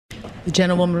The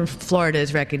gentlewoman from Florida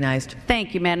is recognized.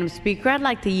 Thank you, Madam Speaker. I'd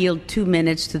like to yield 2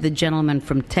 minutes to the gentleman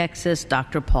from Texas,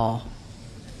 Dr. Paul.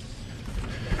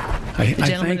 The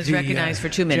gentleman is recognized for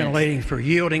 2 minutes. Gentlelady for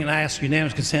yielding, and I ask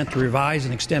unanimous consent to revise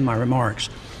and extend my remarks.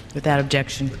 Without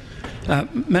objection.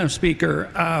 Madam Speaker,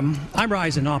 I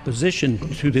rise in opposition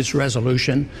to this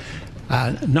resolution,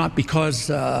 not because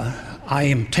I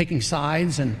am taking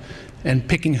sides and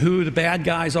picking who the bad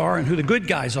guys are and who the good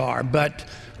guys are, but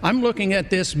I'm looking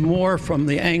at this more from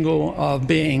the angle of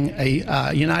being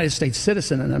a United States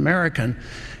citizen, an American,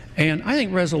 and I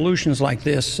think resolutions like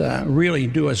this really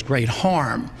do us great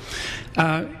harm.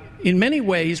 In many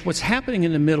ways, what's happening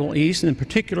in the Middle East, and in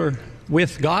particular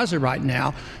with Gaza right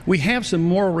now, we have some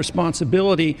moral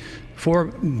responsibility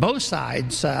for both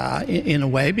sides in a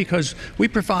way, because we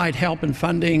provide help and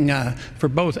funding for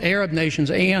both Arab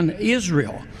nations and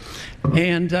Israel.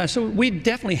 And so we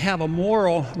definitely have a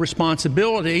moral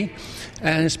responsibility,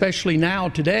 and especially now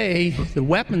today, the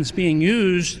weapons being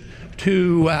used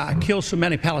to kill so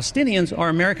many Palestinians are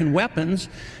American weapons,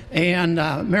 and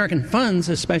American funds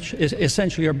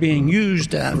essentially are being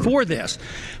used for this.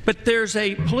 But there's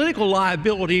a political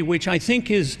liability which I think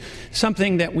is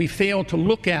something that we fail to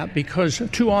look at, because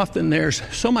too often there's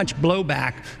so much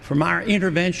blowback from our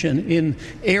intervention in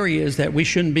areas that we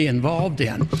shouldn't be involved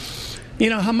in. You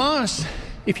know, Hamas,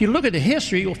 if you look at the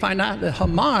history, you'll find out that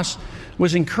Hamas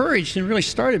was encouraged and really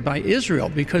started by Israel,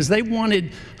 because they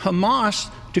wanted Hamas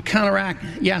to counteract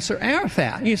Yasser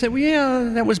Arafat. And you say, well,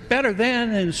 yeah, that was better then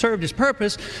and served its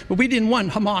purpose, but we didn't want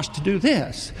Hamas to do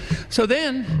this. So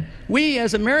then we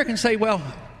as Americans say, well,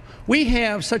 we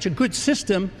have such a good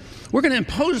system, we're going to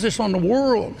impose this on the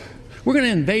world. We're going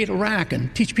to invade Iraq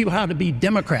and teach people how to be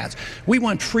Democrats. We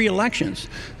want free elections.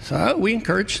 So we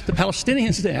encourage the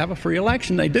Palestinians to have a free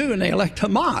election. They do, and they elect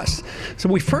Hamas. So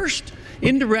we first,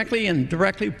 indirectly and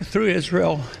directly through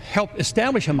Israel, help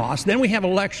establish Hamas. Then we have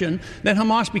an election. Then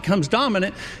Hamas becomes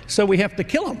dominant, so we have to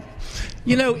kill them.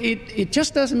 You know, it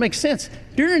just doesn't make sense.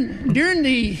 During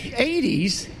the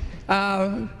 80s,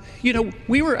 you know,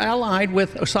 we were allied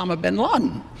with Osama bin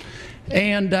Laden.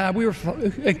 And we were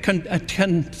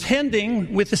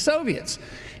contending with the Soviets.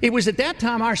 It was at that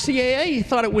time our CIA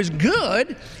thought it was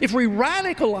good if we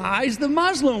radicalized the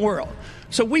Muslim world.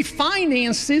 So we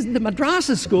financed the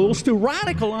madrasa schools to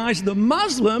radicalize the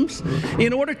Muslims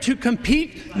in order to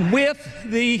compete with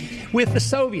the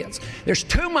Soviets. There's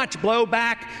too much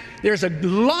blowback. There's a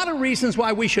lot of reasons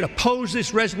why we should oppose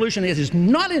this resolution. It is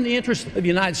not in the interest of the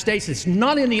United States. It's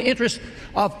not in the interest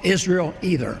of Israel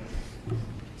either.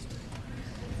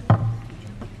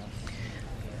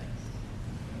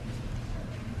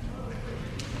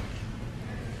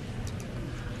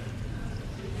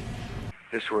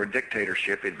 If this were a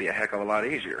dictatorship, it'd be a heck of a lot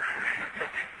easier.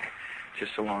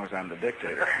 Just so long as I'm the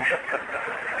dictator.